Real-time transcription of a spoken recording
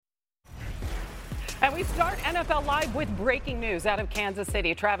And we start NFL Live with breaking news out of Kansas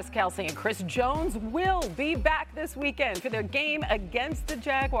City. Travis Kelce and Chris Jones will be back this weekend for their game against the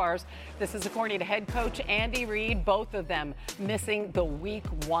Jaguars. This is according to head coach Andy Reid, both of them missing the Week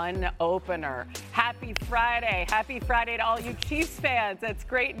 1 opener. Happy Friday. Happy Friday to all you Chiefs fans. That's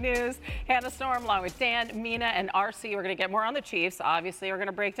great news. Hannah Storm along with Dan, Mina, and RC. We're going to get more on the Chiefs. Obviously, we're going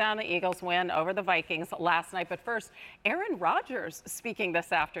to break down the Eagles' win over the Vikings last night. But first, Aaron Rodgers speaking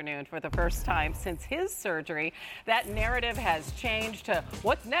this afternoon for the first time since his surgery. That narrative has changed to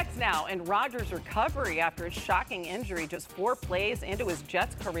what's next now in Rodgers' recovery after his shocking injury just 4 plays into his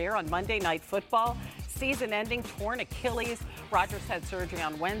Jets career on Monday Night Football. Season-ending torn Achilles. Rodgers had surgery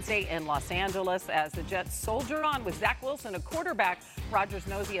on Wednesday in Los Angeles as the Jets soldier on with Zach Wilson, a quarterback. Rodgers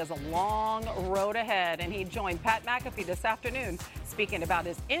knows he has a long road ahead, and he joined Pat McAfee this afternoon speaking about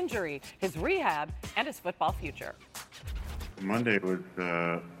his injury, his rehab, and his football future. Monday was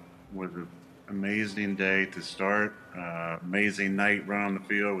an amazing day to start. Amazing night run on the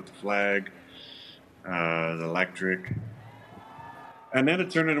field with the flag, the electric. And then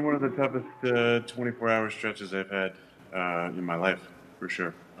it turned into one of the toughest 24-hour stretches I've had in my life, for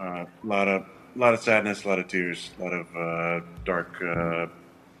sure. A lot of sadness, a lot of tears, a lot of dark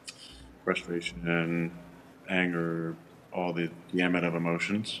frustration and anger, all the gamut of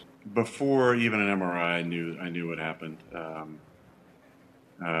emotions. Before even an MRI, I knew what happened.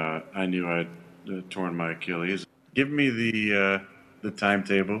 I knew I'd torn my Achilles. Give me the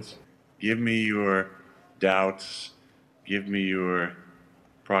timetables. Give me your doubts. Give me your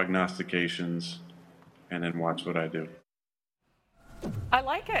prognostications, and then watch what I do. I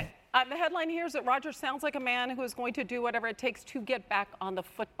like it. The headline here is that Rodgers sounds like a man who is going to do whatever it takes to get back on the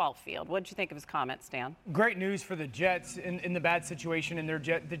football field. What did you think of his comments, Dan? Great news for the Jets in the bad situation in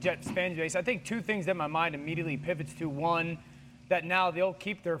the Jets fan base. I think 2 things that my mind immediately pivots to. One, that now they'll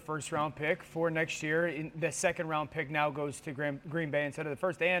keep their first-round pick for next year. The second-round pick now goes to Green Bay instead of the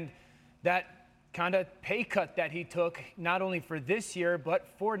first. And that kind of pay cut that he took, not only for this year, but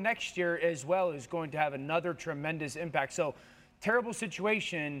for next year as well, is going to have another tremendous impact. So, terrible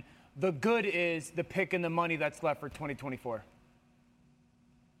situation. The good is the pick and the money that's left for 2024.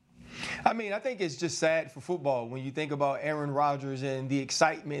 I mean, I think it's just sad for football when you think about Aaron Rodgers and the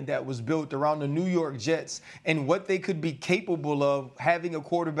excitement that was built around the New York Jets and what they could be capable of having a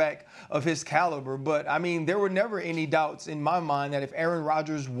quarterback of his caliber. But, I mean, there were never any doubts in my mind that if Aaron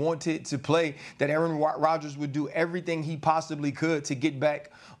Rodgers wanted to play, that Aaron Rodgers would do everything he possibly could to get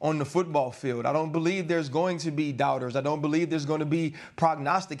back on the football field. I don't believe there's going to be doubters. I don't believe there's going to be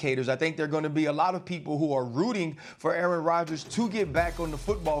prognosticators. I think there are going to be a lot of people who are rooting for Aaron Rodgers to get back on the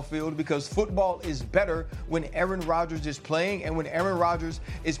football field because football is better when Aaron Rodgers is playing and when Aaron Rodgers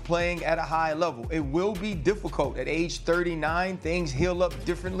is playing at a high level. It will be difficult at age 39. Things heal up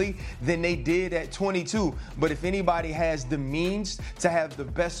differently than they did at 22. But if anybody has the means to have the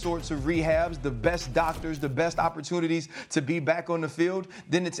best sorts of rehabs, the best doctors, the best opportunities to be back on the field,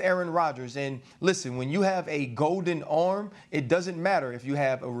 then it's Aaron Rodgers. And listen, when you have a golden arm, it doesn't matter if you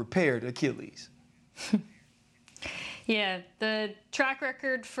have a repaired Achilles. Yeah, the track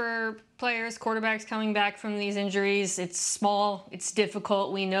record for players, quarterbacks coming back from these injuries, it's small, it's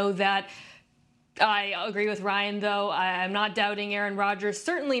difficult. We know that. I agree with Ryan, though. I'm not doubting Aaron Rodgers,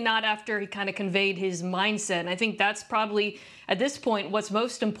 certainly not after he kind of conveyed his mindset. And I think that's probably, at this point, what's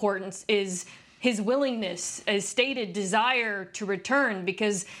most important is his willingness, his stated desire to return,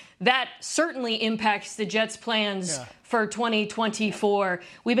 because that certainly impacts the Jets' plans for 2024.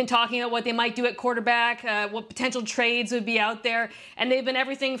 We've been talking about what they might do at quarterback, what potential trades would be out there, and they've been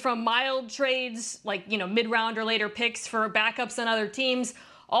everything from mild trades, like, mid-round or later picks for backups on other teams,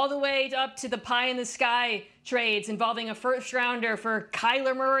 all the way up to the pie-in-the-sky trades involving a first-rounder for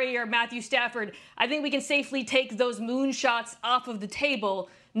Kyler Murray or Matthew Stafford. I think we can safely take those moonshots off of the table,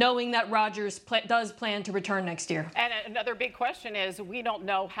 knowing that Rodgers does plan to return next year. And another big question is, we don't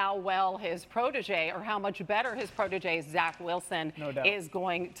know how well his protege or how much better his protege, Zach Wilson, is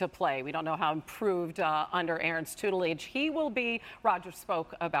going to play. We don't know how improved under Aaron's tutelage he will be. Rodgers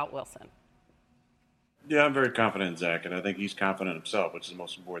spoke about Wilson. Yeah, I'm very confident in Zach, and I think he's confident himself, which is the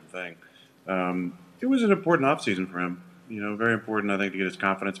most important thing. It was an important offseason for him. Very important, I think, to get his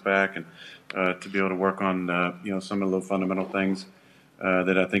confidence back and to be able to work on, some of the fundamental things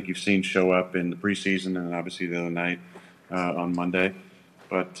that I think you've seen show up in the preseason and obviously the other night on Monday.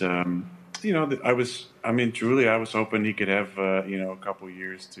 But, I was hoping he could have, a couple of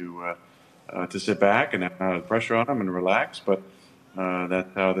years to sit back and have pressure on him and relax. But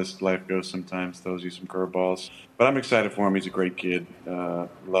that's how this life goes sometimes, throws you some curveballs. But I'm excited for him. He's a great kid.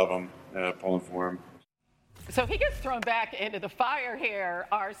 Love him, pulling for him. So he gets thrown back into the fire here,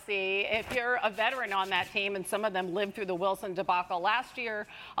 RC. If you're a veteran on that team, and some of them lived through the Wilson debacle last year,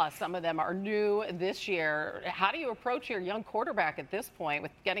 some of them are new this year, how do you approach your young quarterback at this point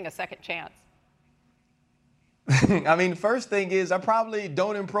with getting a second chance? I mean, the first thing is I probably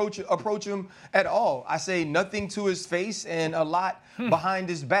don't approach him at all. I say nothing to his face and a lot behind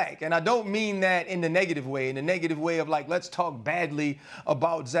his back. And I don't mean that in the negative way of like, let's talk badly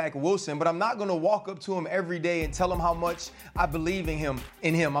about Zach Wilson. But I'm not going to walk up to him every day and tell him how much I believe in him.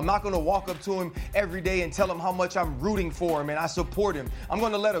 I'm not going to walk up to him every day and tell him how much I'm rooting for him and I support him. I'm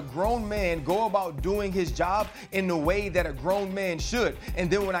going to let a grown man go about doing his job in the way that a grown man should. And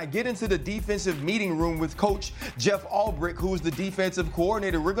then when I get into the defensive meeting room with Coach Jeff Ulbrich, who's the defensive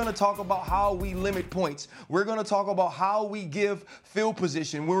coordinator, we're going to talk about how we limit points. We're going to talk about how we give field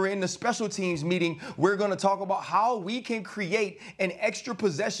position. When we're in the special teams meeting, we're going to talk about how we can create an extra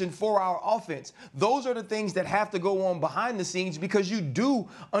possession for our offense. Those are the things that have to go on behind the scenes because you do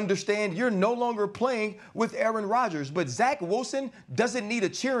understand you're no longer playing with Aaron Rodgers. But Zach Wilson doesn't need a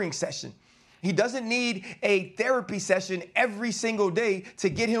cheering session. He doesn't need a therapy session every single day to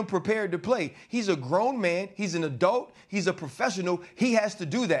get him prepared to play. He's a grown man. He's an adult. He's a professional. He has to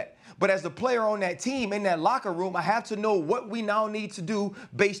do that. But as a player on that team, in that locker room, I have to know what we now need to do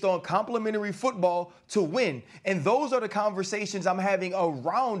based on complementary football to win. And those are the conversations I'm having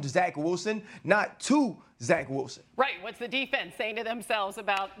around Zach Wilson, not to Zach Wilson. Right. What's the defense saying to themselves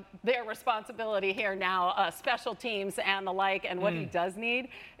about their responsibility here now, special teams and the like? And what he does need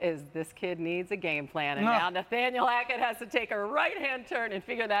is this kid needs a game plan. And now Nathaniel Hackett has to take a right-hand turn and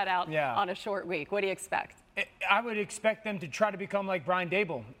figure that out on a short week. What do you expect? I would expect them to try to become like Brian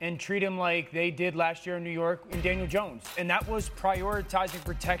Daboll and treat him like they did last year in New York in Daniel Jones. And that was prioritizing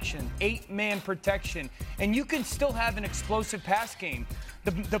protection, 8-man protection. And you can still have an explosive pass game.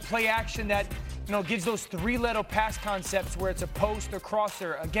 The play action that, gives those 3-letter pass concepts where it's a post or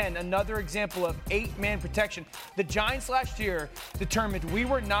crosser. Again, another example of 8-man protection. The Giants last year determined we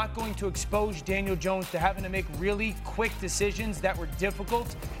were not going to expose Daniel Jones to having to make really quick decisions that were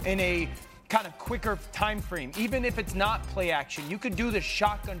difficult in a kind of quicker time frame. Even if it's not play action, you could do the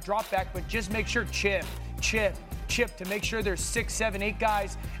shotgun drop back, but just make sure chip to make sure there's 6, 7, 8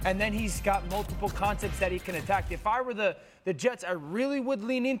 guys, and then he's got multiple concepts that he can attack. If I were the Jets, I really would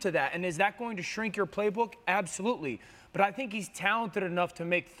lean into that. And is that going to shrink your playbook? Absolutely. But I think he's talented enough to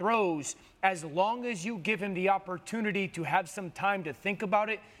make throws as long as you give him the opportunity to have some time to think about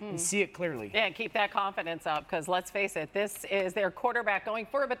it and see it clearly. Yeah, and keep that confidence up because let's face it, this is their quarterback going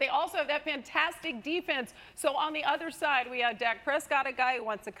forward, but they also have that fantastic defense. So on the other side, we have Dak Prescott, a guy who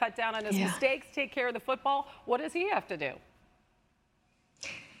wants to cut down on his mistakes, take care of the football. What does he have to do?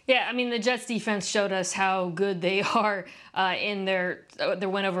 Yeah, I mean, the Jets defense showed us how good they are in their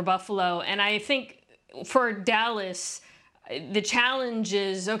win over Buffalo. And I think for Dallas, the challenge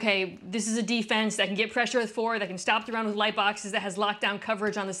is, okay, this is a defense that can get pressure with 4, that can stop the run with light boxes, that has lockdown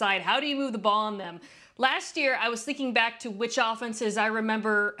coverage on the side. How do you move the ball on them? Last year, I was thinking back to which offenses I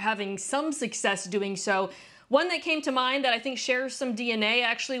remember having some success doing so. One that came to mind that I think shares some DNA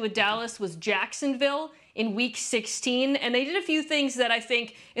actually with Dallas was Jacksonville in Week 16. And they did a few things that I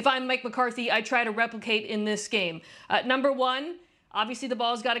think, if I'm Mike McCarthy, I try to replicate in this game. Number one, obviously, the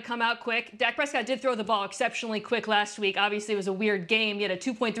ball's got to come out quick. Dak Prescott did throw the ball exceptionally quick last week. Obviously, it was a weird game. He had a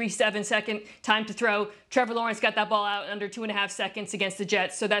 2.37-second time to throw. Trevor Lawrence got that ball out in under 2.5 seconds against the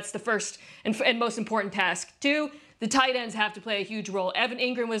Jets. So that's the first and most important task. 2, the tight ends have to play a huge role. Evan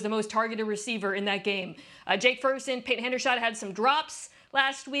Ingram was the most targeted receiver in that game. Jake Ferguson, Peyton Hendershot had some drops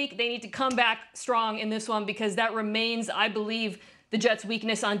last week. They need to come back strong in this one because that remains, I believe, the Jets'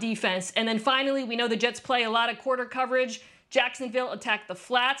 weakness on defense. And then finally, we know the Jets play a lot of quarter coverage. Jacksonville attacked the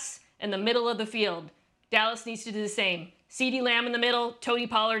flats and the middle of the field. Dallas needs to do the same. CeeDee Lamb in the middle, Tony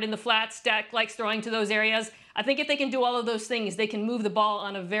Pollard in the flats. Dak likes throwing to those areas. I think if they can do all of those things, they can move the ball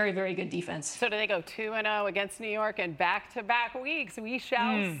on a very, very good defense. So do they go 2-0 against New York in back-to-back weeks? We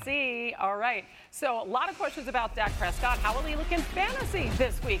shall see. All right. So a lot of questions about Dak Prescott. How will he look in fantasy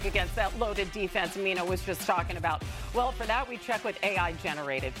this week against that loaded defense Mina was just talking about? Well, for that, we check with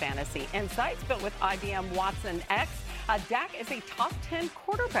AI-generated fantasy insights built with IBM Watson X. Dak is a top 10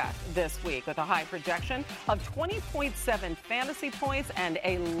 quarterback this week with a high projection of 20.7 fantasy points and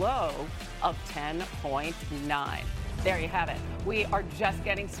a low of 10.9. There you have it. We are just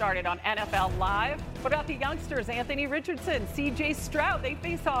getting started on NFL Live. What about the youngsters? Anthony Richardson, C.J. Stroud, they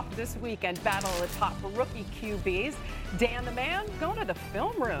face off this weekend, battle of the top rookie QBs. Dan the Man going to the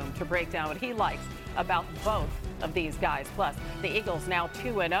film room to break down what he likes about both of these guys. Plus, the Eagles now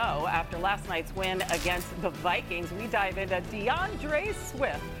 2-0 after last night's win against the Vikings. We dive into DeAndre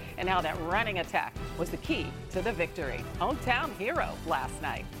Swift and how that running attack was the key to the victory. Hometown hero last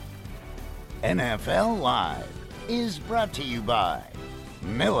night. NFL Live is brought to you by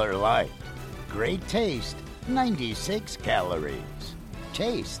Miller Lite. Great taste, 96 calories.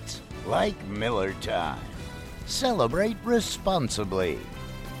 Tastes like Miller time. Celebrate responsibly.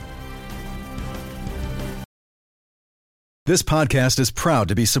 This podcast is proud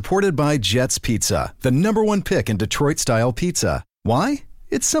to be supported by Jets Pizza, the #1 pick in Detroit-style pizza. Why?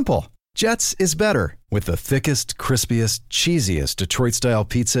 It's simple. Jets is better. With the thickest, crispiest, cheesiest Detroit-style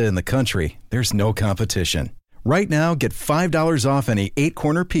pizza in the country, there's no competition. Right now, get $5 off any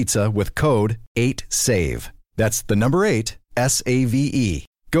 8-corner pizza with code 8SAVE. That's the number 8, SAVE.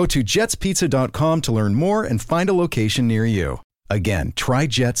 Go to jetspizza.com to learn more and find a location near you. Again, try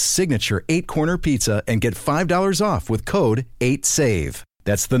Jet's signature 8-corner pizza and get $5 off with code 8SAVE.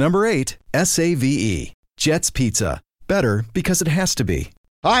 That's the number 8, SAVE. Jet's Pizza. Better because it has to be.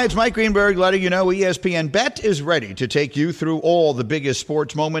 Hi, it's Mike Greenberg letting you know ESPN Bet is ready to take you through all the biggest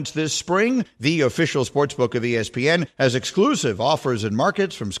sports moments this spring. The official sportsbook of ESPN has exclusive offers and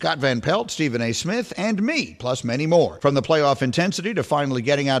markets from Scott Van Pelt, Stephen A. Smith, and me, plus many more. From the playoff intensity to finally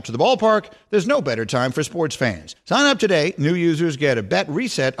getting out to the ballpark, there's no better time for sports fans. Sign up today. New users get a bet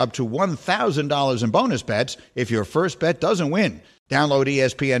reset up to $1,000 in bonus bets if your first bet doesn't win. Download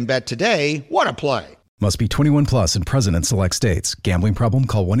ESPN Bet today. What a play. Must be 21 plus and present in select states. Gambling problem?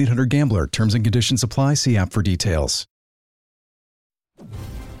 Call 1-800-GAMBLER. Terms and conditions apply. See app for details.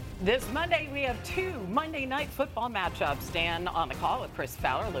 This Monday, we have 2 Monday Night Football matchups. Dan on the call with Chris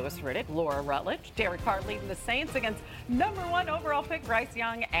Fowler, Louis Riddick, Laura Rutledge. Derek Carr leading the Saints against #1 overall pick Bryce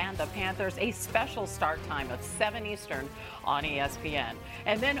Young and the Panthers. A special start time of 7 Eastern on ESPN.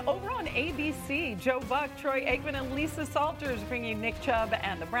 And then over on ABC, Joe Buck, Troy Aikman, and Lisa Salters bringing Nick Chubb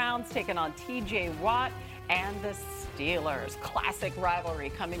and the Browns taking on TJ Watt and the Steelers. Classic rivalry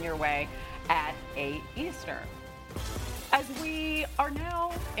coming your way at 8 Eastern. As we are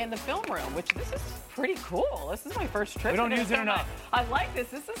now in the film room, which this is pretty cool. This is my first trip. We don't use it enough. I like this.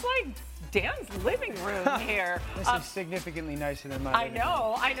 This is like Dan's living room here. This is significantly nicer than mine. I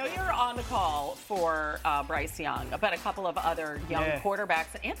know you're on the call for Bryce Young, but a couple of other young quarterbacks.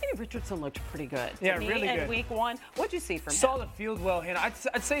 Anthony Richardson looked pretty good. Yeah, really good. In week 1, what'd you see from him? Saw the field well, Hannah.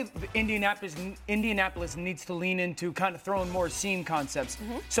 I'd say Indianapolis needs to lean into kind of throwing more seam concepts.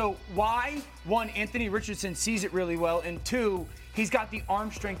 Mm-hmm. So why? 1, Anthony Richardson sees it really well, and 2, he's got the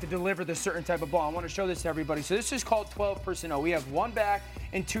arm strength to deliver this certain type of ball. I want to show this to everybody. So this is called 12 personnel. We have 1 back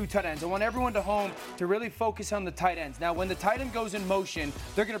and 2 tight ends. I want everyone to home to really focus on the tight ends. Now, when the tight end goes in motion,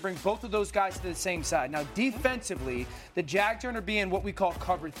 they're going to bring both of those guys to the same side. Now, defensively, the Jags are going to be in what we call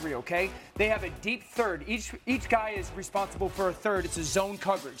cover 3, okay? They have a deep third. Each guy is responsible for a third. It's a zone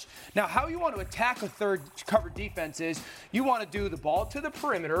coverage. Now, how you want to attack a third covered defense is you want to do the ball to the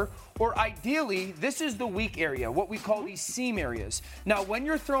perimeter, or ideally, this is the weak area, what we call these seam areas. Now, when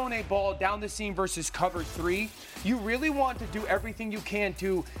you're throwing a ball down the seam versus cover 3, you really want to do everything you can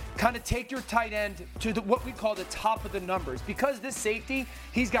to kind of take your tight end to what we call the top of the numbers. Because this safety,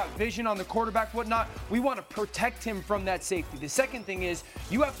 he's got vision on the quarterback, whatnot, we want to protect him from that safety. The second thing is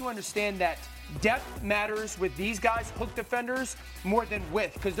you have to understand that depth matters with these guys, hook defenders, more than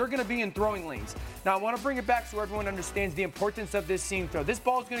width, because they're going to be in throwing lanes. Now, I want to bring it back so everyone understands the importance of this seam throw. This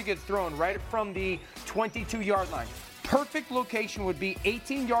ball is going to get thrown right from the 22-yard line. Perfect location would be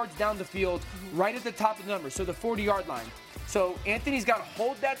 18 yards down the field, right at the top of the number, so the 40-yard line. So Anthony's got to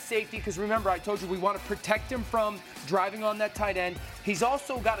hold that safety because remember, I told you we want to protect him from driving on that tight end. He's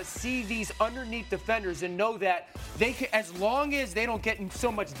also got to see these underneath defenders and know that they can, as long as they don't get in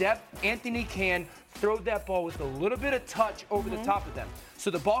so much depth, Anthony can throw that ball with a little bit of touch over the top of them. So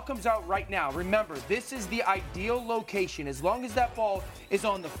the ball comes out right now. Remember, this is the ideal location. As long as that ball is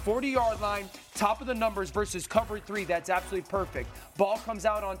on the 40-yard line, top of the numbers versus cover 3, that's absolutely perfect. Ball comes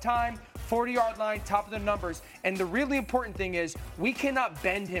out on time, 40-yard line, top of the numbers. And the really important thing is we cannot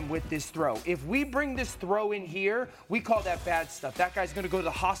bend him with this throw. If we bring this throw in here, we call that bad stuff. That guy's going to go to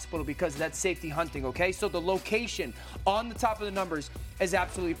the hospital because of that safety hunting, okay? So the location on the top of the numbers is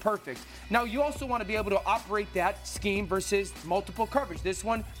absolutely perfect. Now, you also want to be able to operate that scheme versus multiple coverage. This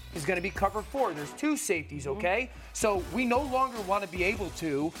one is going to be cover 4. There's 2 safeties, okay? So we no longer want to be able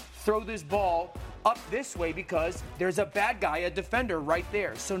to throw this ball up this way because there's a bad guy, a defender right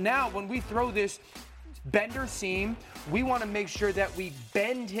there. So now when we throw this bender seam, we want to make sure that we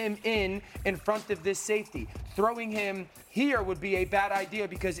bend him in front of this safety. Throwing him here would be a bad idea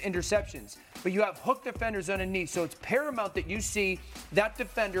because interceptions. But you have hook defenders underneath, so it's paramount that you see that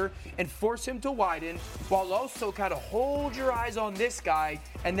defender and force him to widen while also kind of hold your eyes on this guy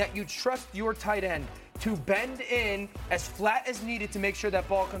and that you trust your tight end. to bend in as flat as needed to make sure that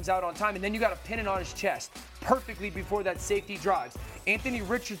ball comes out on time, and then you got to pin it on his chest perfectly before that safety drives. Anthony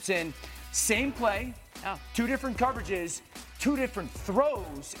Richardson, same play, 2 different coverages, 2 different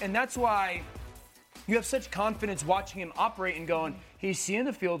throws, and that's why you have such confidence watching him operate and going, he's seeing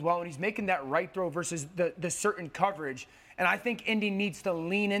the field well, and he's making that right throw versus the certain coverage. And I think Indy needs to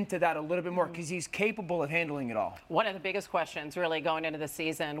lean into that a little bit more because he's capable of handling it all. One of the biggest questions really going into the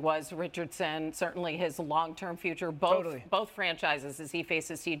season was Richardson, certainly his long-term future, both franchises as he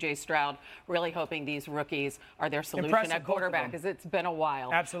faces C.J. Stroud, really hoping these rookies are their solution at quarterback because it's been a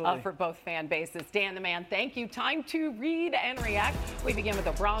while for both fan bases. Dan the Man, thank you. Time to read and react. We begin with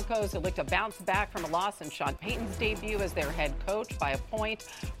the Broncos, who look to bounce back from a loss in Sean Payton's debut as their head coach by a point.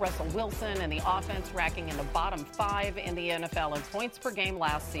 Russell Wilson and the offense racking in the bottom 5 in the NFL in points per game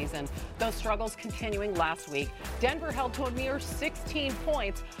last season. Those struggles continuing last week. Denver held to a mere 16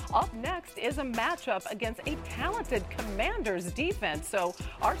 points. Up next is a matchup against a talented Commanders defense. So,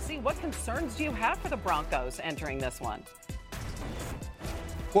 RC, what concerns do you have for the Broncos entering this one?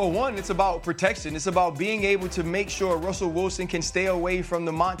 Well, one, it's about protection. It's about being able to make sure Russell Wilson can stay away from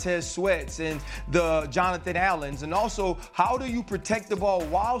the Montez Sweats and the Jonathan Allens. And also, how do you protect the ball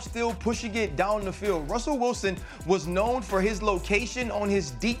while still pushing it down the field? Russell Wilson was known for his location on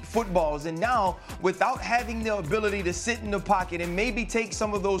his deep footballs. And now, without having the ability to sit in the pocket and maybe take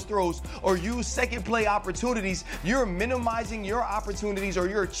some of those throws or use second play opportunities, you're minimizing your opportunities or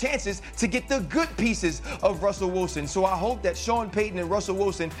your chances to get the good pieces of Russell Wilson. So I hope that Sean Payton and Russell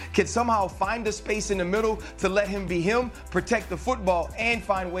Wilson can somehow find a space in the middle to let him be him, protect the football, and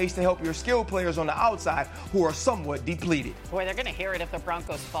find ways to help your skilled players on the outside who are somewhat depleted. Boy, they're going to hear it if the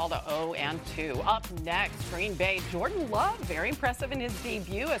Broncos fall to 0-2. Up next, Green Bay, Jordan Love, very impressive in his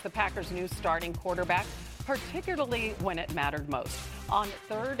debut as the Packers' new starting quarterback, particularly when it mattered most. On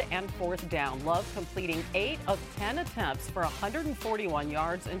 3rd and 4th down, Love completing 8 of 10 attempts for 141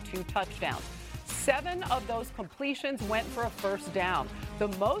 yards and 2 touchdowns. 7 of those completions went for a first down, the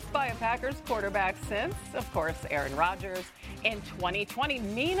most by a Packers quarterback since, of course, Aaron Rodgers in 2020.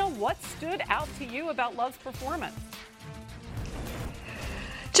 Mina, what stood out to you about Love's performance?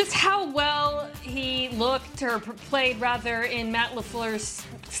 Just how well he looked, or played rather, in Matt LaFleur's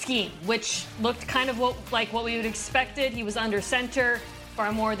scheme, which looked kind of like what we would expected. He was under center,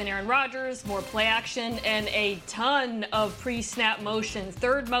 far more than Aaron Rodgers, more play action, and a ton of pre-snap motion.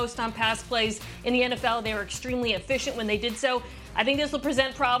 3rd most on pass plays in the NFL. They were extremely efficient when they did so. I think this will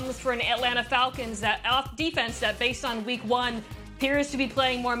present problems for an Atlanta Falcons defense that, based on week 1, appears to be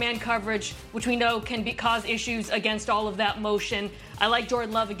playing more man coverage, which we know can cause issues against all of that motion. I like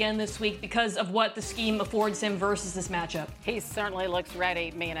Jordan Love again this week because of what the scheme affords him versus this matchup. He certainly looks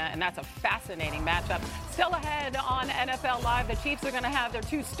ready, Mina, and that's a fascinating matchup. Still ahead on NFL Live, the Chiefs are going to have their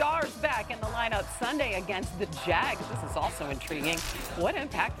 2 stars back in the lineup Sunday against the Jags. This is also intriguing. What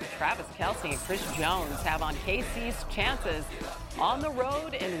impact do Travis Kelce and Chris Jones have on KC's chances on the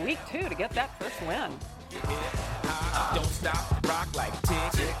road in week 2 to get that first win? Don't stop, rock like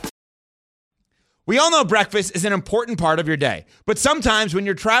tick. We all know breakfast is an important part of your day, but sometimes when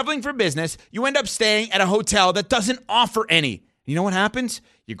you're traveling for business, you end up staying at a hotel that doesn't offer any. You know what happens?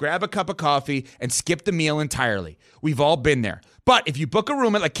 You grab a cup of coffee and skip the meal entirely. We've all been there. But if you book a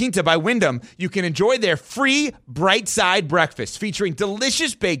room at La Quinta by Wyndham, you can enjoy their free Bright Side breakfast featuring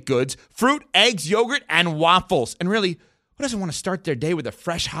delicious baked goods, fruit, eggs, yogurt, and waffles. And really, who doesn't want to start their day with a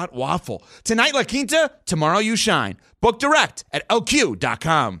fresh, hot waffle? Tonight, La Quinta, tomorrow you shine. Book direct at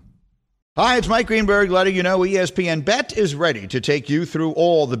LQ.com. Hi, it's Mike Greenberg letting you know ESPN Bet is ready to take you through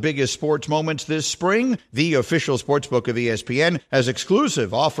all the biggest sports moments this spring. The official sportsbook of ESPN has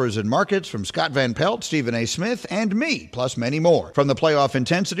exclusive offers and markets from Scott Van Pelt, Stephen A. Smith, and me, plus many more. From the playoff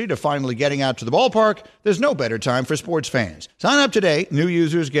intensity to finally getting out to the ballpark, there's no better time for sports fans. Sign up today. New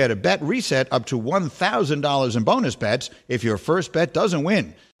users get a bet reset up to $1,000 in bonus bets if your first bet doesn't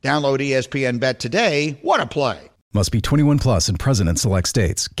win. Download ESPN Bet today. What a play. Must be 21 plus and present in select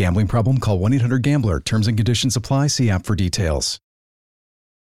states. Gambling problem? Call 1-800-GAMBLER. Terms and conditions apply. See app for details.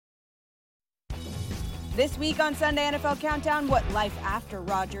 This week on Sunday NFL Countdown, what life after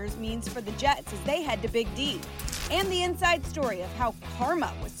Rodgers means for the Jets as they head to Big D. And the inside story of how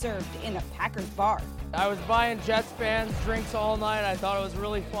karma was served in a Packers bar. I was buying Jets fans drinks all night. I thought it was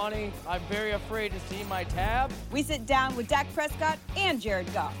really funny. I'm very afraid to see my tab. We sit down with Dak Prescott and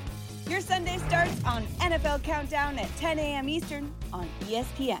Jared Goff. Your Sunday starts on NFL Countdown at 10 a.m. Eastern on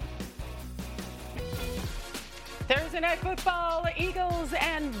ESPN. Thursday Night Football, Eagles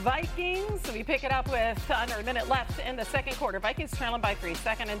and Vikings. We pick it up with under a minute left in the second quarter. Vikings trailing by 3,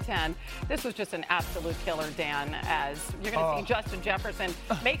 2nd and 10. This was just an absolute killer, Dan, as you're going to see Justin Jefferson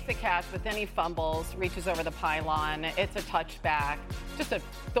makes the catch, but then he fumbles, reaches over the pylon. It's a touchback. Just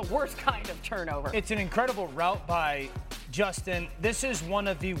the worst kind of turnover. It's an incredible route by Justin. This is one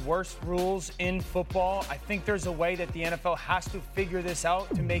of the worst rules in football. I think there's a way that the NFL has to figure this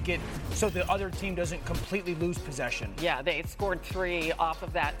out to make it so the other team doesn't completely lose possession. Yeah, they scored 3 off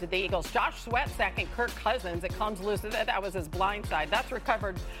of that to the Eagles. Josh Sweat sacking Kirk Cousins. It comes loose. That was his blind side. That's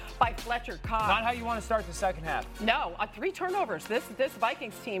recovered by Fletcher Cox. Not how you want to start the second half. No, 3 turnovers. This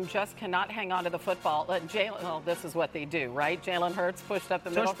Vikings team just cannot hang on to the football. This is what they do, right? Jalen Hurts pushed up the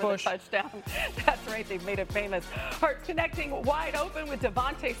middle for the touchdown. That's right. They've made it famous. Hurts connecting wide open with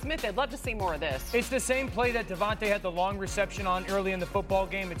Devontae Smith. I'd love to see more of this. It's the same play that Devontae had the long reception on early in the football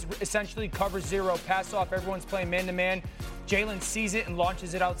game. It's essentially cover 0, pass off. Everyone's playing man-to-man. Jalen sees it and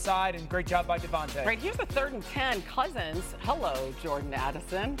launches it outside, and great job by Devontae. Right, here's a 3rd and 10. Cousins. Hello, Jordan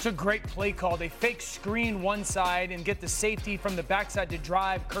Addison. It's a great play call. They fake screen one side and get the safety from the backside to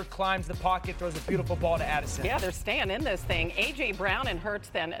drive. Kirk climbs the pocket, throws a beautiful ball to Addison. Yeah, they're staying in this thing. A.J. Brown and Hurts,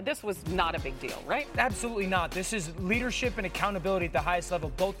 then, this was not a big deal, right? Absolutely not. This is leadership and accountability at the highest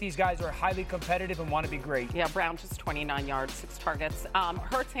level. Both these guys are highly competitive and want to be great. Yeah, Brown just 29 yards, 6 targets.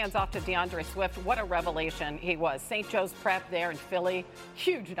 Hurts hands off to DeAndre Swift. What a revelation he was. St. Joe's Prep there in Philly.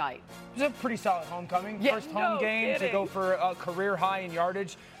 Huge night. It was a pretty solid homecoming. Yeah, First home game kidding. to go for a career high in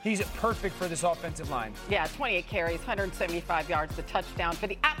yardage. He's perfect for this offensive line. Yeah, 28 carries, 175 yards, the touchdown for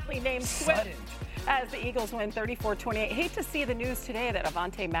the aptly named Swift. Sudden. As the Eagles win 34-28. Hate to see the news today that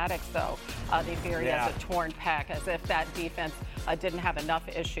Avonte Maddox, though, they fear he has a torn pec, as if that defense didn't have enough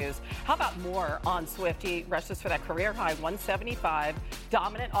issues. How about more on Swift? He rushes for that career-high 175.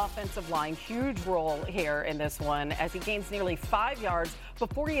 Dominant offensive line. Huge role here in this one as he gains nearly 5 yards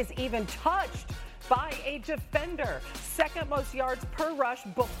before he is even touched by a defender. 2nd most yards per rush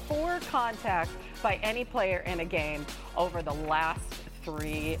before contact by any player in a game over the last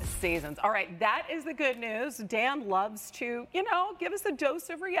 3 seasons. All right, that is the good news. Dan loves to, give us a dose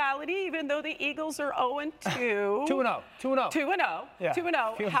of reality, even though the Eagles are 0-2. 2-0. 2-0. 2-0. Yeah.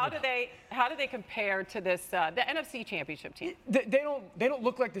 2-0. How do they compare to this the NFC Championship team? They don't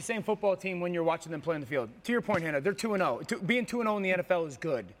look like the same football team when you're watching them play on the field. To your point, Hannah, they're 2-0. Being 2-0 in the NFL is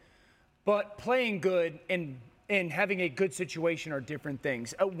good, but playing good and having a good situation are different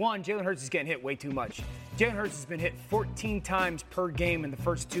things. One, Jalen Hurts is getting hit way too much. Jalen Hurts has been hit 14 times per game in the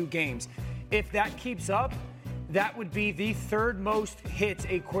first 2 games. If that keeps up, that would be the 3rd most hits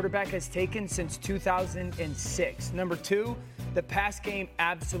a quarterback has taken since 2006. Number 2, the pass game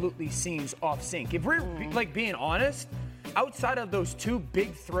absolutely seems off sync. If we're being honest, outside of those 2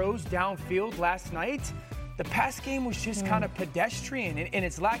 big throws downfield last night, the pass game was just kind of pedestrian and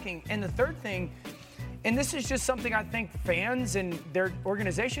it's lacking. And the 3rd thing, and this is just something I think fans and their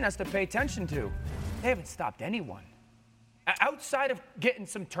organization has to pay attention to. They haven't stopped anyone. Outside of getting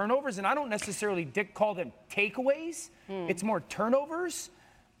some turnovers, and I don't necessarily call them takeaways, it's more turnovers,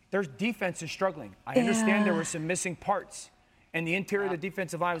 their defense is struggling. I understand there were some missing parts, and the interior of the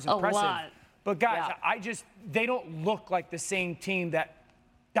defensive line was impressive. A lot. But guys, they don't look like the same team that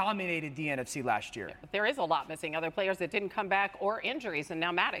dominated the NFC last year. There is a lot missing. Other players that didn't come back or injuries, and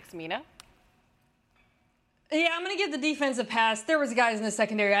now Maddox, Mina. Yeah, I'm going to give the defense a pass. There was guys in the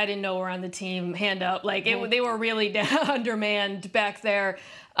secondary I didn't know were on the team, hand up. They were really undermanned back there.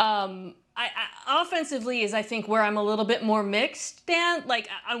 Offensively is, I think, where I'm a little bit more mixed, Dan.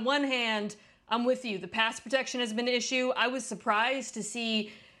 On one hand, I'm with you. The pass protection has been an issue. I was surprised to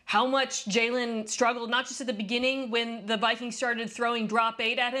see how much Jalen struggled, not just at the beginning when the Vikings started throwing drop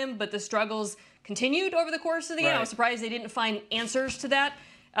 8 at him, but the struggles continued over the course of the game. I was surprised they didn't find answers to that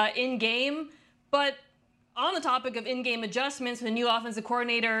in game. But on the topic of in-game adjustments with a new offensive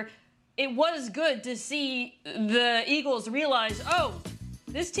coordinator, it was good to see the Eagles realize,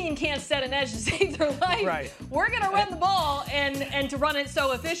 this team can't set an edge to save their life. Right. We're going to run the ball and to run it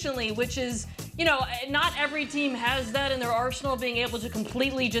so efficiently, which is, not every team has that in their arsenal, being able to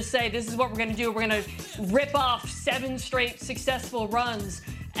completely just say, this is what we're going to do. We're going to rip off 7 straight successful runs.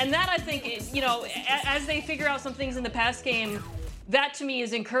 And that, I think, as they figure out some things in the pass game, that to me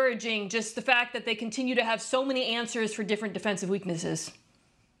is encouraging, just the fact that they continue to have so many answers for different defensive weaknesses.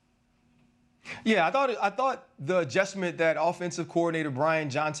 Yeah, I thought the adjustment that offensive coordinator Brian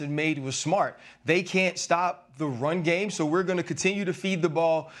Johnson made was smart. They can't stop the run game, so we're going to continue to feed the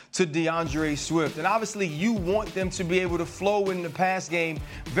ball to DeAndre Swift. And obviously, you want them to be able to flow in the pass game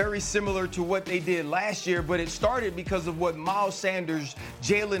very similar to what they did last year, but it started because of what Miles Sanders,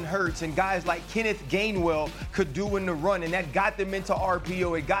 Jalen Hurts, and guys like Kenneth Gainwell could do in the run, and that got them into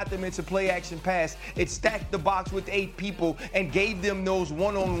RPO. It got them into play-action pass. It stacked the box with 8 people and gave them those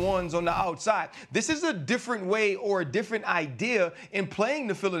one-on-ones on the outside. This is a different way or a different idea in playing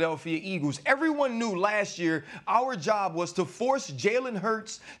the Philadelphia Eagles. Everyone knew last year our job was to force Jalen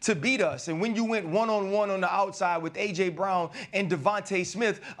Hurts to beat us. And when you went one-on-one on the outside with A.J. Brown and Devontae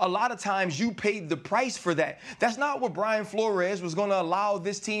Smith, a lot of times you paid the price for that. That's not what Brian Flores was going to allow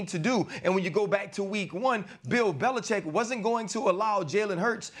this team to do. And when you go back to week 1, Bill Belichick wasn't going to allow Jalen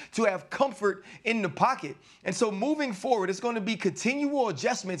Hurts to have comfort in the pocket. And so moving forward, it's going to be continual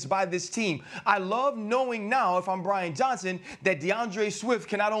adjustments by this team. I love knowing now, if I'm Brian Johnson, that DeAndre Swift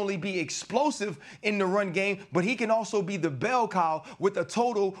can not only be explosive in the run game, but he can also be the bell cow with a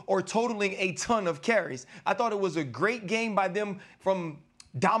total or totaling a ton of carries. I thought it was a great game by them from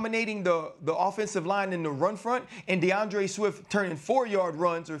dominating the offensive line in the run front, and DeAndre Swift turning 4-yard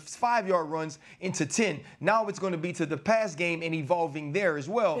runs or 5-yard runs into 10. Now it's going to be to the pass game and evolving there as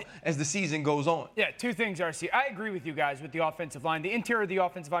well as the season goes on. Yeah, 2 things, RC. I agree with you guys with the offensive line. The interior of the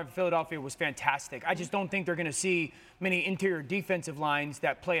offensive line for Philadelphia was fantastic. I just don't think they're going to see many interior defensive lines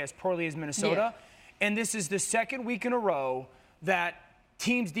that play as poorly as Minnesota. Yeah. And this is the second week in a row that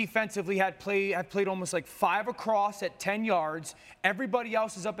teams defensively have played almost like 5 across at 10 yards. Everybody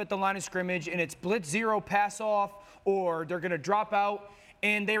else is up at the line of scrimmage, and it's blitz 0 pass off, or they're going to drop out.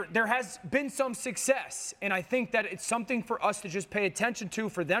 And there has been some success, and I think that it's something for us to just pay attention to,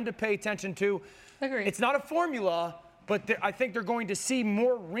 for them to pay attention to. Agreed. It's not a formula, but I think they're going to see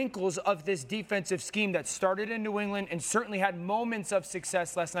more wrinkles of this defensive scheme that started in New England and certainly had moments of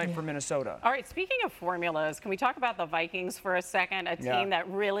success last night for Minnesota. All right, speaking of formulas, can we talk about the Vikings for a second? A team that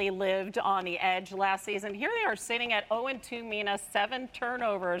really lived on the edge last season. Here they are sitting at 0-2, Mina, 7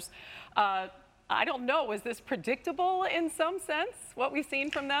 turnovers. I don't know, was this predictable in some sense, what we've seen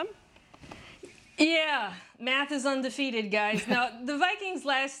from them? Yeah, math is undefeated, guys. Now, the Vikings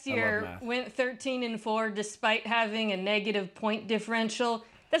last year went 13-4 despite having a negative point differential.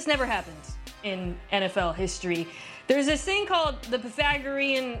 That's never happened in NFL history. There's this thing called the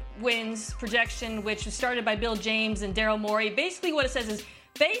Pythagorean wins projection, which was started by Bill James and Daryl Morey. Basically what it says is,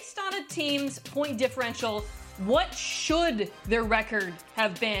 based on a team's point differential, what should their record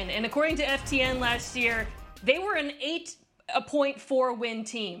have been? And according to FTN last year, they were an 8.4 win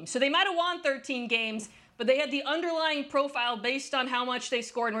team. So they might have won 13 games, but they had the underlying profile based on how much they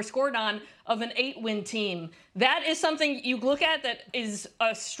scored and were scored on of an 8-win team. That is something you look at that is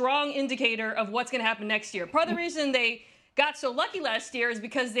a strong indicator of what's going to happen next year. Part of the reason they got so lucky last year is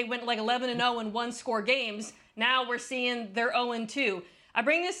because they went like 11-0 in 1-score games. Now we're seeing they're 0-2. I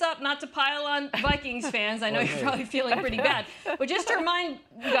bring this up not to pile on Vikings fans. I know you're probably feeling pretty bad. But just to remind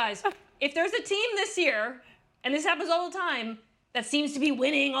you guys, if there's a team this year, and this happens all the time, that seems to be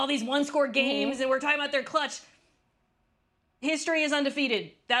winning all these 1-score games, and we're talking about their clutch. History is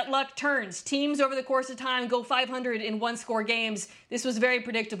undefeated. That luck turns. Teams over the course of time go 500 in 1-score games. This was very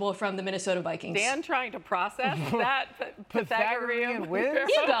predictable from the Minnesota Vikings. Dan trying to process that Pythagorean wins?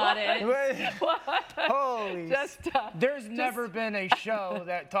 You got it. Holy. There's never been a show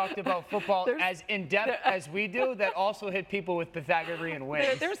that talked about football as in-depth as we do that also hit people with Pythagorean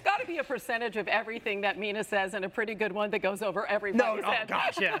wins. There's got to be a percentage of everything that Mina says and a pretty good one that goes over everybody's head.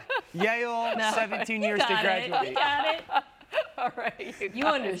 Gosh, yeah. Yale, 17 years to graduate. You got it. All right. You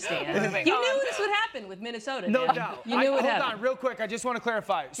understand. You knew this would happen with Minnesota. No doubt. You knew it happened. Hold on, real quick. I just want to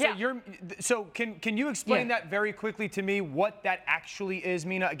clarify. So can you explain that very quickly to me, what that actually is,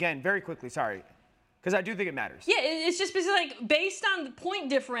 Mina? Again, very quickly. Sorry, because I do think it matters. Yeah, it's just like based on the point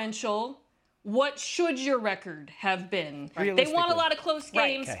differential. What should your record have been? They won a lot of close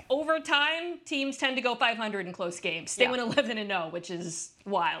games. Right. Okay. Over time, teams tend to go 500 in close games. They went 11-0, which is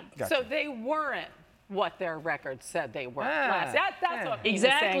wild. Gotcha. So they weren't what their record said they were. That's what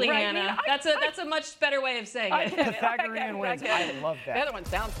exactly, saying, right? Hannah. That's a much better way of saying it. Pythagorean wins. I love that. The other one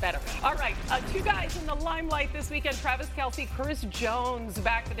sounds better. All right, 2 guys in the limelight this weekend. Travis Kelce, Chris Jones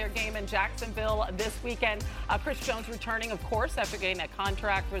back to their game in Jacksonville this weekend. Chris Jones returning, of course, after getting that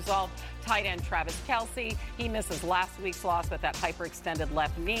contract resolved. Tight end Travis Kelce, he misses last week's loss with that hyperextended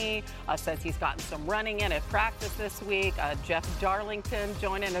left knee. Says he's gotten some running in at practice this week. Jeff Darlington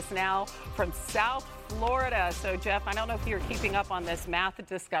joining us now from South Florida. So, Jeff, I don't know if you're keeping up on this math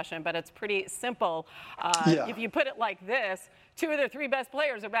discussion, but it's pretty simple. If you put it like this, 2 of their 3 best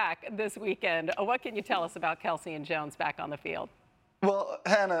players are back this weekend. What can you tell us about Kelce and Jones back on the field? Well,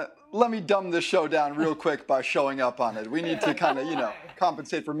 Hannah, let me dumb this show down real quick by showing up on it. We need to kind of,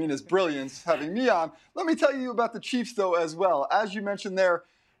 compensate for Mina's brilliance having me on. Let me tell you about the Chiefs, though, as well. As you mentioned there,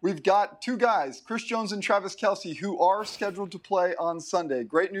 we've got 2 guys, Chris Jones and Travis Kelce, who are scheduled to play on Sunday.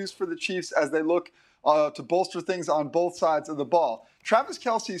 Great news for the Chiefs as they look to bolster things on both sides of the ball. Travis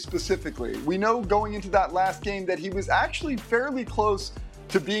Kelce specifically, we know going into that last game that he was actually fairly close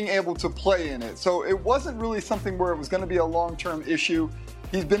to being able to play in it. So it wasn't really something where it was going to be a long-term issue.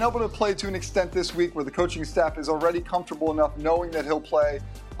 He's been able to play to an extent this week where the coaching staff is already comfortable enough knowing that he'll play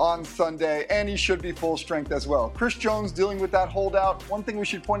on Sunday, and he should be full strength as well. Chris Jones dealing with that holdout. One thing we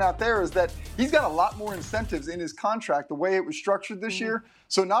should point out there is that he's got a lot more incentives in his contract, the way it was structured this year.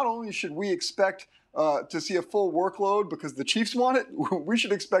 So not only should we expect to see a full workload because the Chiefs want it, we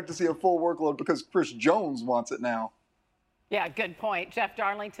should expect to see a full workload because Chris Jones wants it now. Yeah, good point. Jeff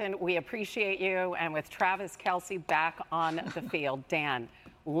Darlington, we appreciate you. And with Travis Kelce back on the field, Dan,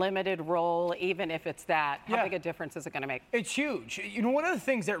 limited role, even if it's that, how big a difference is it going to make? It's huge. One of the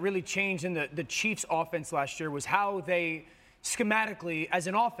things that really changed in the Chiefs' offense last year was how they schematically, as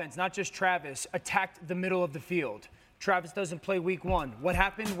an offense, not just Travis, attacked the middle of the field. Travis doesn't play week 1. What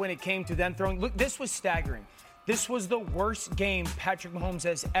happened when it came to them throwing? Look, this was staggering. This was the worst game Patrick Mahomes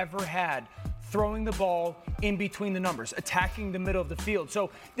has ever had throwing the ball in between the numbers, attacking the middle of the field. So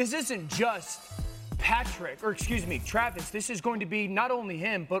this isn't just Travis. This is going to be not only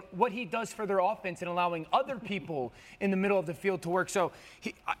him, but what he does for their offense and allowing other people in the middle of the field to work. So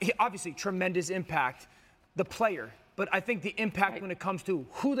he obviously tremendous impact, the player. But I think the impact when it comes to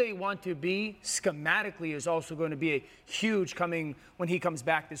who they want to be schematically is also going to be a huge coming when he comes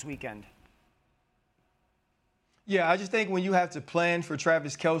back this weekend. Yeah, I just think when you have to plan for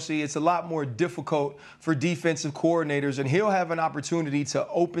Travis Kelce, it's a lot more difficult for defensive coordinators, and he'll have an opportunity to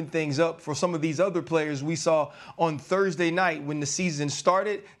open things up for some of these other players we saw on Thursday night when the season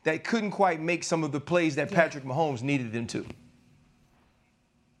started that couldn't quite make some of the plays that Patrick Mahomes needed them to.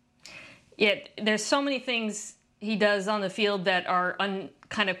 Yeah, there's so many things he does on the field that are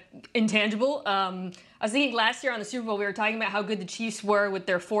kind of intangible. I was thinking last year on the Super Bowl, we were talking about how good the Chiefs were with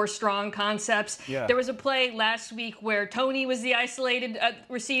their 4 strong concepts. Yeah. There was a play last week where Tony was the isolated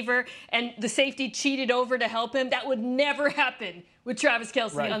receiver and the safety cheated over to help him. That would never happen with Travis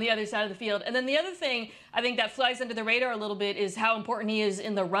Kelce on the other side of the field. And then the other thing I think that flies under the radar a little bit is how important he is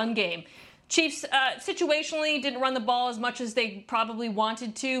in the run game. Chiefs situationally didn't run the ball as much as they probably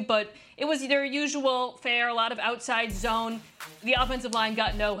wanted to, but it was their usual fare, a lot of outside zone. The offensive line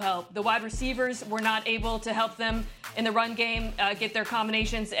got no help. The wide receivers were not able to help them in the run game, get their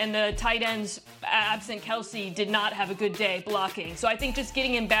combinations, and the tight ends, absent Kelce, did not have a good day blocking. So I think just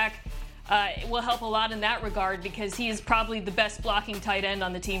getting him back will help a lot in that regard because he is probably the best blocking tight end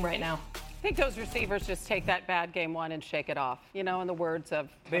on the team right now. I think those receivers just take that bad game 1 and shake it off, in the words of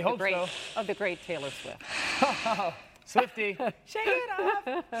the great Taylor Swift. Swifty. Shake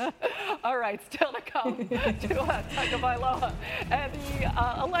it off. All right, still to come to Tagovailoa. And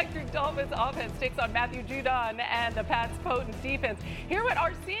the Electric Dolphins offense takes on Matthew Judon and the Pats' potent defense. Hear what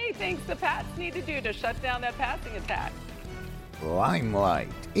RCA thinks the Pats need to do to shut down that passing attack. Limelight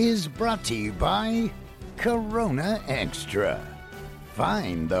is brought to you by Corona Extra.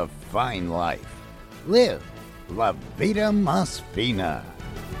 Find the fine life. Live La Vida Más Fina.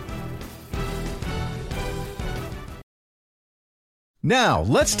 Now,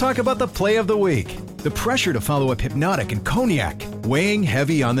 let's talk about the play of the week. The pressure to follow up Hypnotic and Cognac, weighing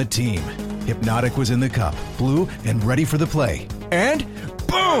heavy on the team. Hypnotic was in the cup, blue, and ready for the play. And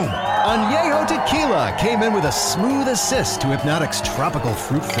boom! Añejo Tequila came in with a smooth assist to Hypnotic's tropical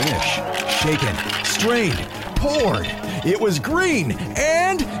fruit finish. Shaken, strained, poured. It was green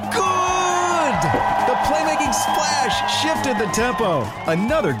and good! The playmaking splash shifted the tempo.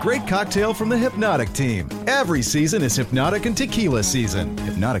 Another great cocktail from the Hypnotic team. Every season is Hypnotic and Tequila season.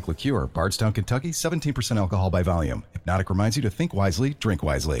 Hypnotic Liqueur, Bardstown, Kentucky, 17% alcohol by volume. Hypnotic reminds you to think wisely, drink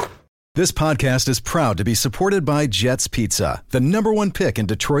wisely. This podcast is proud to be supported by Jets Pizza, the #1 pick in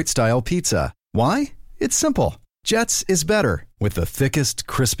Detroit-style pizza. Why? It's simple. Jets is better. With the thickest,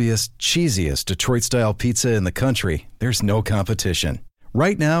 crispiest, cheesiest Detroit-style pizza in the country, there's no competition.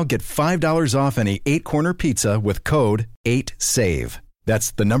 Right now, get $5 off any 8-corner pizza with code 8SAVE.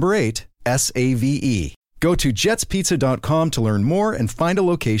 That's the number 8, S-A-V-E. Go to jetspizza.com to learn more and find a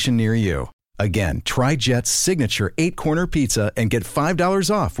location near you. Again, try Jet's signature 8-corner pizza and get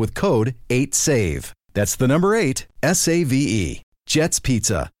 $5 off with code 8SAVE. That's the number 8, S-A-V-E. Jet's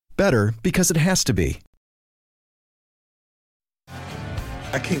Pizza. better because it has to be.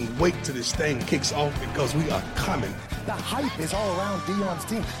 I can't wait till this thing kicks off because we are coming. The hype is all around Deion's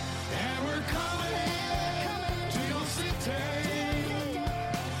team. And we're coming to your city.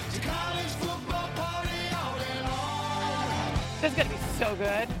 To college football party all day long. This is going to be so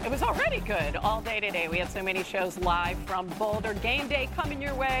good. It was already good all day today. We had so many shows live from Boulder. Game day coming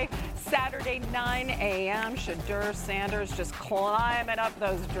your way Saturday, 9 a.m. Shedeur Sanders just climbing up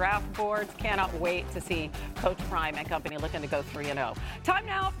those draft boards. Cannot wait to see Coach Prime and company looking to go 3-0. Time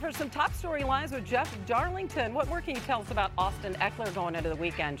now for some top storylines with Jeff Darlington. What more can you tell us about Austin Ekeler going into the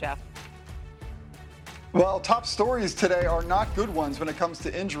weekend, Jeff? Well, top stories today are not good ones when it comes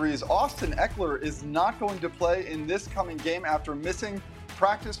to injuries. Austin Ekeler is not going to play in this coming game after missing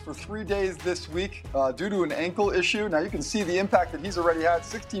practice for 3 days this week due to an ankle issue. Now you can see the impact that he's already had.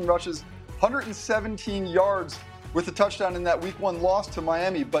 16 rushes, 117 yards with a touchdown in that week 1 loss to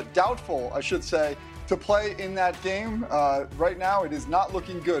Miami, but doubtful, I should say, to play in that game. Right now, it is not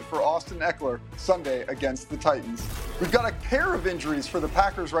looking good for Austin Ekeler Sunday against the Titans. We've got a pair of injuries for the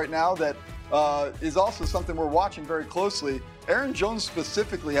Packers right now that is also something we're watching very closely. Aaron Jones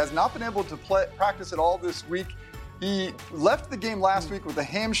specifically has not been able to practice at all this week. He left the game last week with a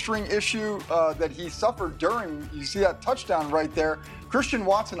hamstring issue that he suffered during, you see that touchdown right there. Christian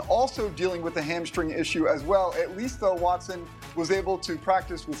Watson also dealing with a hamstring issue as well. At least though Watson was able to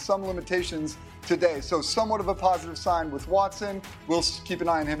practice with some limitations today. So somewhat of a positive sign with Watson. We'll keep an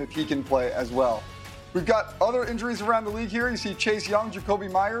eye on him if he can play as well. We've got other injuries around the league here. You see Chase Young, Jacoby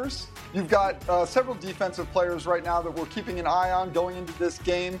Myers. You've got several defensive players right now that we're keeping an eye on going into this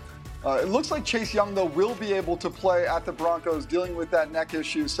game. It looks like Chase Young, though, will be able to play at the Broncos dealing with that neck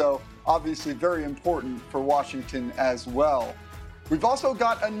issue, so obviously very important for Washington as well. We've also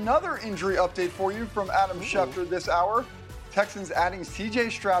got another injury update for you from Adam Schefter this hour. Texans adding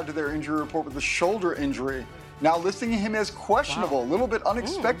C.J. Stroud to their injury report with a shoulder injury. Now listing him as questionable. A little bit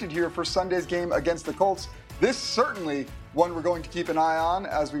unexpected here for Sunday's game against the Colts. This certainly one we're going to keep an eye on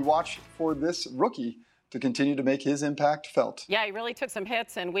as we watch for this rookie to continue to make his impact felt. Yeah, he really took some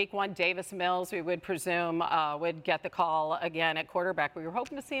hits in week 1. Davis Mills, we would presume, would get the call again at quarterback. We were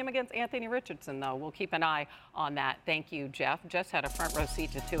hoping to see him against Anthony Richardson, though. We'll keep an eye on that. Thank you, Jeff. Just had a front row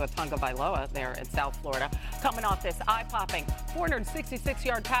seat to Tua Tagovailoa there in South Florida. Coming off this eye-popping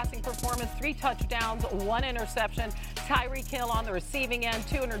 466-yard passing performance, 3 touchdowns, 1 interception. Tyreek Hill on the receiving end,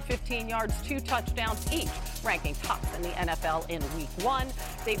 215 yards, 2 touchdowns, each ranking tops in the NFL in week 1.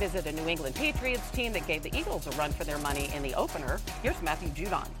 They visit a New England Patriots team that gave the Eagles a run for their money in the opener. Here's Matthew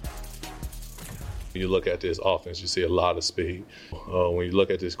Judon. When you look at this offense, you see a lot of speed. When you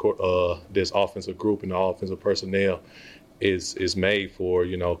look at this offensive group and the offensive personnel, is made for,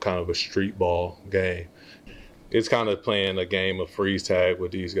 kind of a street ball game. It's kind of playing a game of freeze tag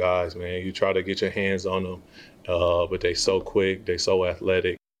with these guys, man. You try to get your hands on them, but they so quick, they so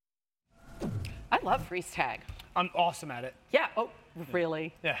athletic. I love freeze tag. I'm awesome at it. Yeah. Oh,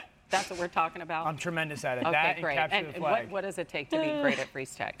 really? Yeah. That's what we're talking about? I'm tremendous at it. Okay, that great. And capture the flag. What does it take to be great at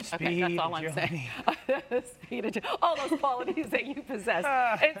freeze tag? Speed, okay, that's all I'm saying. Speed, all those qualities that you possess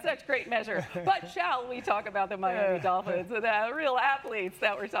in such great measure. But shall we talk about the Miami Dolphins, the real athletes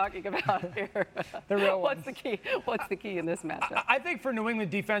that we're talking about here? The real ones. What's the key in this matchup? I think for New England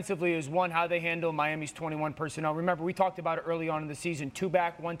defensively is one, how they handle Miami's 21 personnel. Remember, we talked about it early on in the season, 2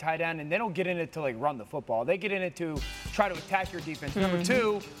 back, 1 tight end, and they don't get in it to run the football. They get in it to try to attack your defense. Number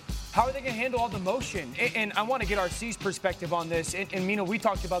 2, how are they going to handle all the motion? And I want to get RC's perspective on this. And Mina, we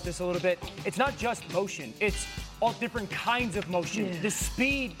talked about this a little bit. It's not just motion. It's all different kinds of motion. The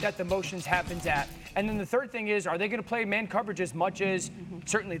speed that the motions happens at. And then the third thing is, are they going to play man coverage as much as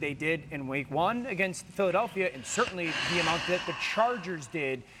certainly they did in week 1 against Philadelphia, and certainly the amount that the Chargers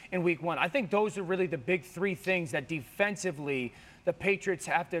did in week 1? I think those are really the big 3 things that defensively the Patriots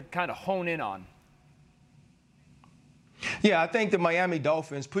have to kind of hone in on. Yeah, I think the Miami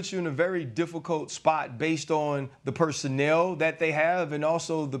Dolphins puts you in a very difficult spot based on the personnel that they have and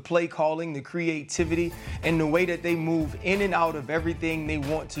also the play calling, the creativity, and the way that they move in and out of everything they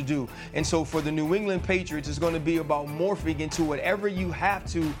want to do. And so for the New England Patriots, it's going to be about morphing into whatever you have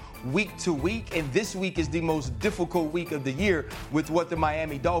to week to week, and this week is the most difficult week of the year with what the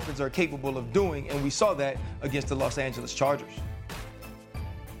Miami Dolphins are capable of doing, and we saw that against the Los Angeles Chargers.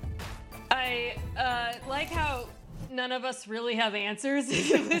 I like how none of us really have answers if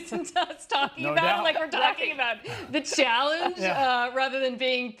you listen to us talking about it. Like we're talking about the challenge rather than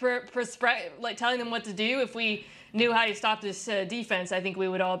being telling them what to do. If we knew how to stop this defense, I think we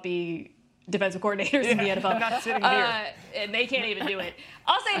would all be defensive coordinators in the NFL. I'm not sitting here. And they can't even do it.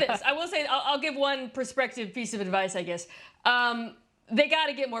 I'll say this. I will say I'll give one perspective piece of advice, I guess. they got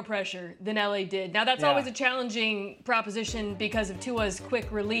to get more pressure than LA did. Now, that's always a challenging proposition because of Tua's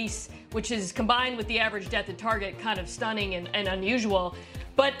quick release, which is combined with the average depth of target, kind of stunning and unusual.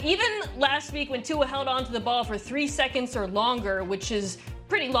 But even last week when Tua held onto the ball for 3 seconds or longer, which is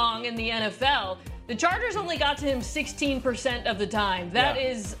pretty long in the NFL, the Chargers only got to him 16% of the time. That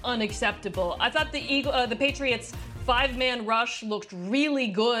is unacceptable. I thought the Patriots' 5-man rush looked really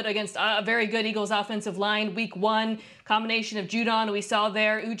good against a very good Eagles offensive line. Week 1, combination of Judon we saw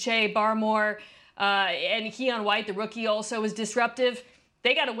there, Uche, Barmore, and Keion White, the rookie, also was disruptive.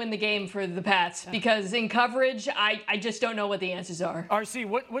 They got to win the game for the Pats because in coverage, I just don't know what the answers are. RC,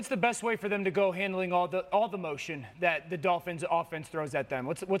 what's the best way for them to go handling all the motion that the Dolphins offense throws at them?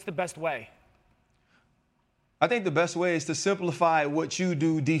 What's the best way? I think the best way is to simplify what you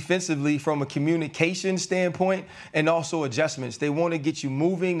do defensively from a communication standpoint and also adjustments. They want to get you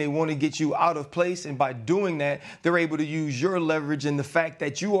moving. They want to get you out of place. And by doing that, they're able to use your leverage and the fact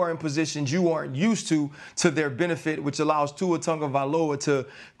that you are in positions you aren't used to their benefit, which allows Tua Tagovailoa to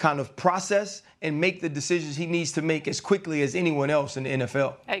kind of process and make the decisions he needs to make as quickly as anyone else in the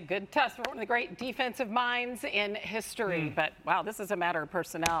NFL. Hey, good test for one of the great defensive minds in history. But, wow, this is a matter of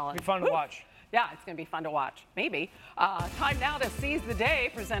personnel. It'll be fun to watch. Yeah, it's going to be fun to watch. Maybe. Time now to Seize the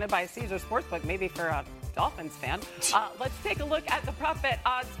Day, presented by Caesars Sportsbook, maybe for a Dolphins fan. Let's take a look at the prop bet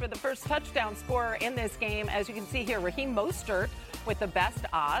odds for the first touchdown scorer in this game. As you can see here, Raheem Mostert with the best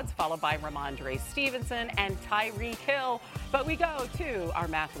odds, followed by Ramondre Stevenson and Tyreek Hill. But we go to our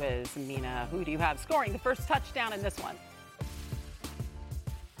math whiz, Mina. Who do you have scoring the first touchdown in this one?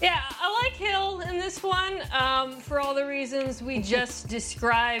 Yeah, I like Hill in this one for all the reasons we just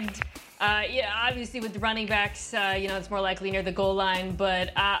described. Obviously with the running backs, it's more likely near the goal line. But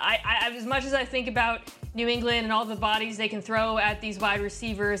I as much as I think about New England and all the bodies they can throw at these wide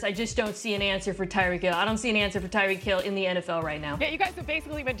receivers, I just don't see an answer for Tyreek Hill. I don't see an answer for Tyreek Hill in the NFL right now. Yeah, you guys have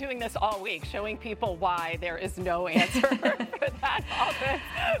basically been doing this all week, showing people why there is no answer for that offense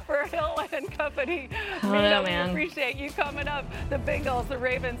for Hill and company. Man. We appreciate you coming up. The Bengals, the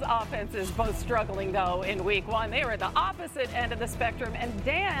Ravens offenses both struggling, though, in week 1. They were at the opposite end of the spectrum, and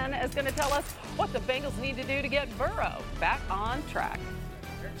Dan is going to tell us what the Bengals need to do to get Burrow back on track.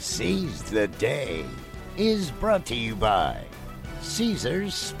 Seize the Day is brought to you by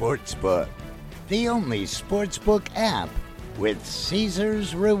Caesars Sportsbook, the only sportsbook app with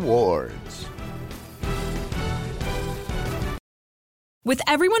Caesars rewards. With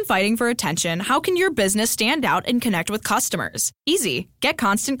everyone fighting for attention, how can your business stand out and connect with customers? Easy. Get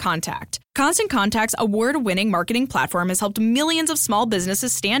Constant Contact. Constant Contact's award-winning marketing platform has helped millions of small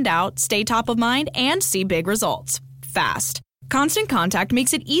businesses stand out, stay top of mind, and see big results fast. Constant Contact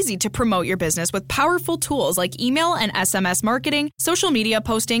makes it easy to promote your business with powerful tools like email and SMS marketing, social media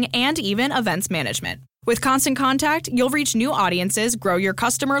posting, and even events management. With Constant Contact, you'll reach new audiences, grow your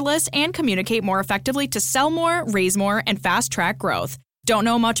customer list, and communicate more effectively to sell more, raise more, and fast-track growth. Don't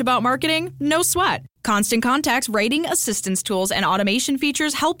know much about marketing? No sweat. Constant Contact's writing assistance tools and automation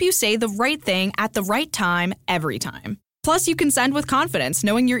features help you say the right thing at the right time, every time. Plus, you can send with confidence,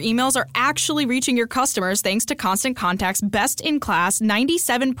 knowing your emails are actually reaching your customers thanks to Constant Contact's best-in-class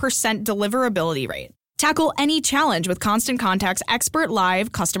 97% deliverability rate. Tackle any challenge with Constant Contact's expert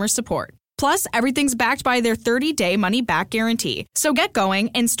live customer support. Plus, everything's backed by their 30-day money-back guarantee. So get going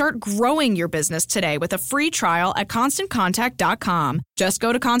and start growing your business today with a free trial at ConstantContact.com. Just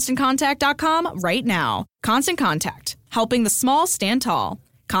go to ConstantContact.com right now. Constant Contact, helping the small stand tall.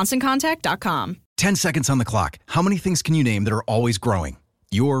 ConstantContact.com. 10 seconds on the clock. How many things can you name that are always growing?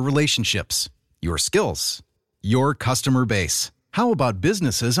 Your relationships, your skills, your customer base. How about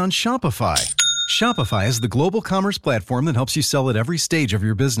businesses on Shopify? Shopify is the global commerce platform that helps you sell at every stage of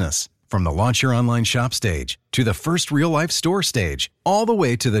your business. From the launch your online shop stage to the first real-life store stage, all the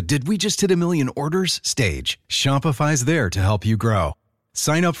way to the did we just hit a million orders stage, Shopify's there to help you grow.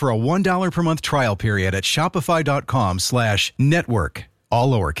 Sign up for a $1 per month trial period at shopify.com/network,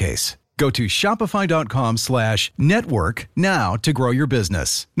 all lowercase. Go to shopify.com/network now to grow your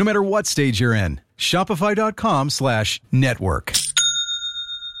business, no matter what stage you're in. Shopify.com/network.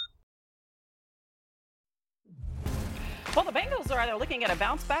 Well, the Bengals are either looking at a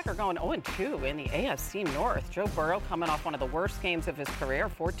bounce back or going 0-2 in the AFC North. Joe Burrow coming off one of the worst games of his career,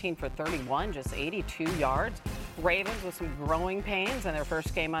 14 for 31, just 82 yards. Ravens with some growing pains in their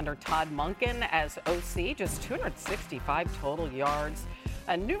first game under Todd Monken as OC, just 265 total yards.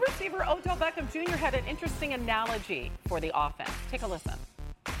 A new receiver, Odell Beckham Jr., had an interesting analogy for the offense. Take a listen.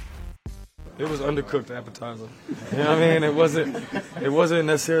 It was undercooked appetizer. You know what I mean? It wasn't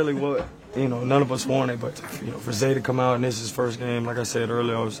necessarily what, none of us wanted, but, for Zay to come out and this is his first game, like I said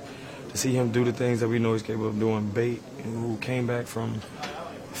earlier, I was to see him do the things that we know he's capable of doing. Bate, who came back from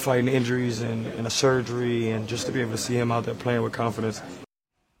fighting injuries and a surgery, and just to be able to see him out there playing with confidence.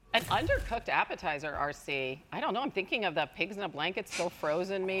 An undercooked appetizer, RC. I don't know. I'm thinking of the pigs in a blanket still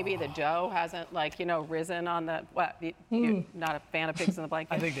frozen, maybe. The dough hasn't, risen on the, what? You're not a fan of pigs in the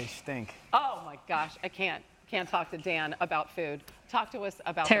blanket? I think they stink. Oh, my gosh. I can't talk to Dan about food. Talk to us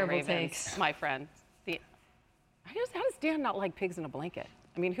about Terrible the Ravens, takes. my friend. How does Dan not like pigs in a blanket?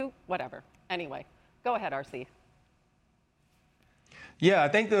 I mean, whatever. Anyway, go ahead, RC. Yeah, I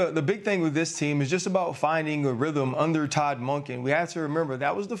think the big thing with this team is just about finding a rhythm under Todd Monken. We have to remember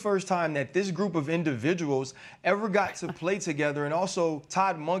that was the first time that this group of individuals ever got to play together, and also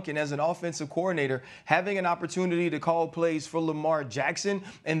Todd Monken as an offensive coordinator having an opportunity to call plays for Lamar Jackson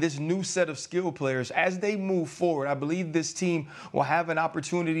and this new set of skill players. As they move forward, I believe this team will have an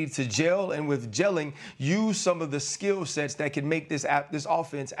opportunity to gel, and with gelling, use some of the skill sets that can make this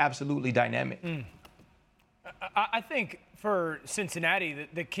offense absolutely dynamic. I think for Cincinnati,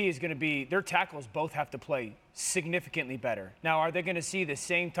 the key is going to be their tackles both have to play significantly better. Now, are they going to see the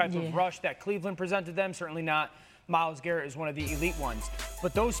same type of rush that Cleveland presented them? Certainly not. Myles Garrett is one of the elite ones.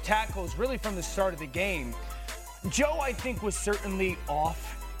 But those tackles, really from the start of the game, Joe, I think, was certainly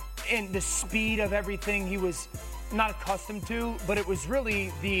off in the speed of everything he was not accustomed to, but it was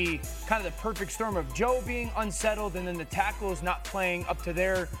really the kind of the perfect storm of Joe being unsettled and then the tackles not playing up to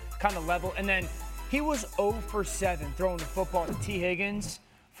their kind of level. And then he was 0 for 7 throwing the football to T. Higgins.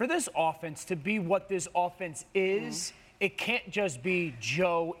 For this offense to be what this offense is, it can't just be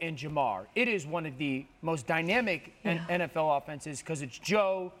Joe and Jamar. It is one of the most dynamic NFL offenses because it's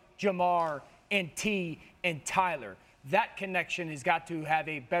Joe, Jamar, and T and Tyler. That connection has got to have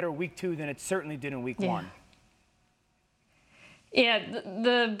a better week 2 than it certainly did in week 1. Yeah,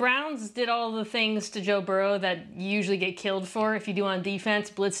 the Browns did all the things to Joe Burrow that you usually get killed for if you do on defense,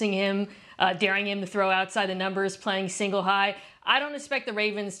 blitzing him, daring him to throw outside the numbers, playing single high. I don't expect the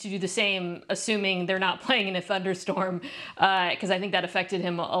Ravens to do the same, assuming they're not playing in a thunderstorm, because I think that affected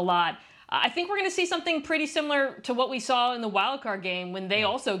him a lot. I think we're going to see something pretty similar to what we saw in the wildcard game when they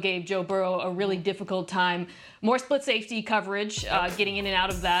also gave Joe Burrow a really difficult time. More split safety coverage, getting in and out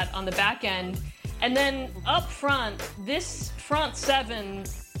of that on the back end. And then up front, this front seven,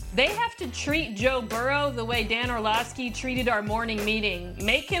 they have to treat Joe Burrow the way Dan Orlovsky treated our morning meeting.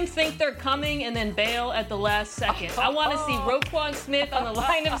 Make him think they're coming and then bail at the last second. I want to see Roquan Smith on the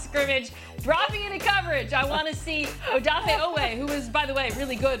line of scrimmage dropping into coverage. I want to see Odafe Oweh, who was, by the way,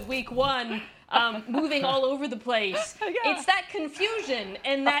 really good week 1, moving all over the place. It's that confusion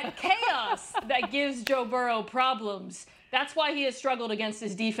and that chaos that gives Joe Burrow problems. That's why he has struggled against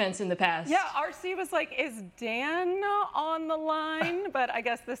his defense in the past. Yeah, RC was like, is Dan on the line? But I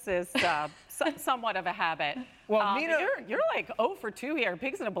guess this is somewhat of a habit. Well, Mina, you're like 0 for 2 here.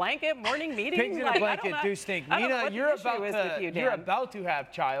 Pigs in a blanket, morning meeting. Pigs in a blanket do stink. Mina, you're about to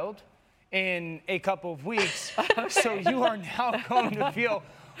have child in a couple of weeks, so you are now going to feel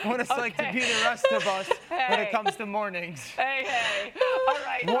what it's like to be the rest of us when it comes to mornings. Hey. All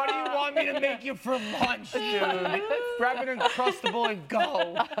right. What do you want me to make you for lunch, dude? Grab an Uncrustable and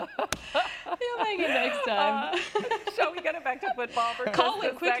go. You'll make it next time. Shall we get it back to football for Call just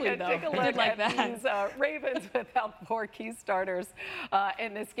it quickly, second? though. Take a I look did like at that. these Ravens without 4 key starters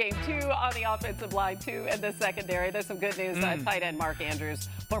in this game. 2 on the offensive line, 2 in the secondary. There's some good news. Tight end Mark Andrews,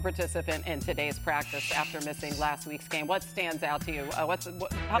 full participant in today's practice after missing last week's game. What stands out to you?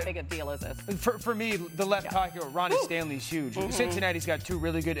 How big a deal is this? For me, the left tackle, Ronnie Stanley's huge. Cincinnati's got 2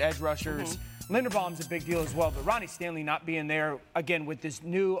 really good edge rushers. Linderbaum's a big deal as well, but Ronnie Stanley not being there, again, with this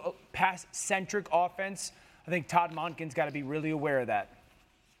new pass-centric offense, I think Todd Monken's got to be really aware of that.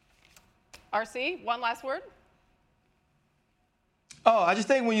 RC, one last word? Oh, I just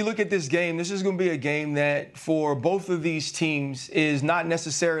think when you look at this game, this is going to be a game that for both of these teams is not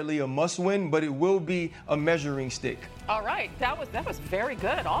necessarily a must-win, but it will be a measuring stick. All right, that was very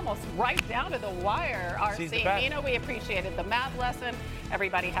good, almost right down to the wire. RC, Mina, we appreciated the math lesson.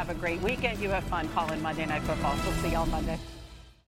 Everybody have a great weekend. You have fun calling Monday Night Football. We'll see you on Monday.